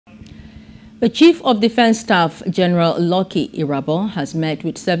The Chief of Defense Staff, General Lucky Irabor, has met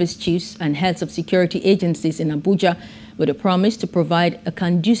with service chiefs and heads of security agencies in Abuja with a promise to provide a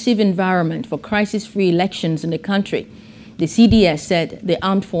conducive environment for crisis-free elections in the country. The CDS said the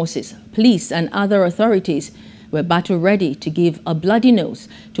armed forces, police and other authorities were battle-ready to give a bloody nose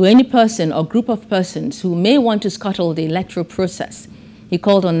to any person or group of persons who may want to scuttle the electoral process. He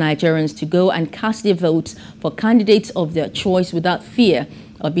called on Nigerians to go and cast their votes for candidates of their choice without fear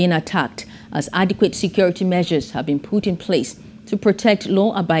of being attacked, as adequate security measures have been put in place to protect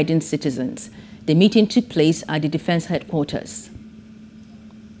law-abiding citizens. The meeting took place at the defense headquarters.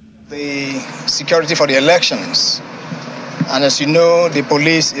 The security for the elections, and as you know, the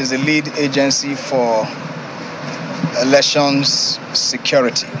police is the lead agency for elections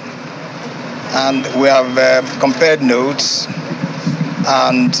security. And we have compared notes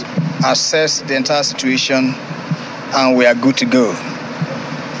and assessed the entire situation, and we are good to go.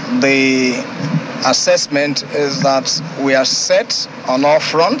 The assessment is that we are set on all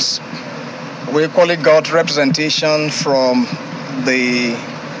fronts. We equally got representation from the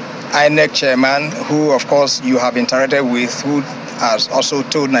INEC chairman, who of course you have interacted with, who has also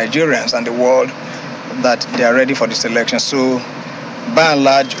told Nigerians and the world that they are ready for this election. So by and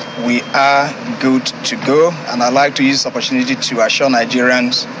large, we are good to go. And I'd like to use this opportunity to assure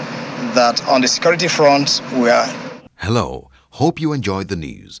Nigerians that on the security front, we are. Hello. Hope you enjoyed the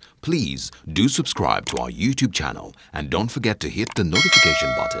news. Please do subscribe to our YouTube channel and don't forget to hit the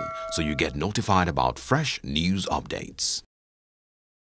notification button so you get notified about fresh news updates.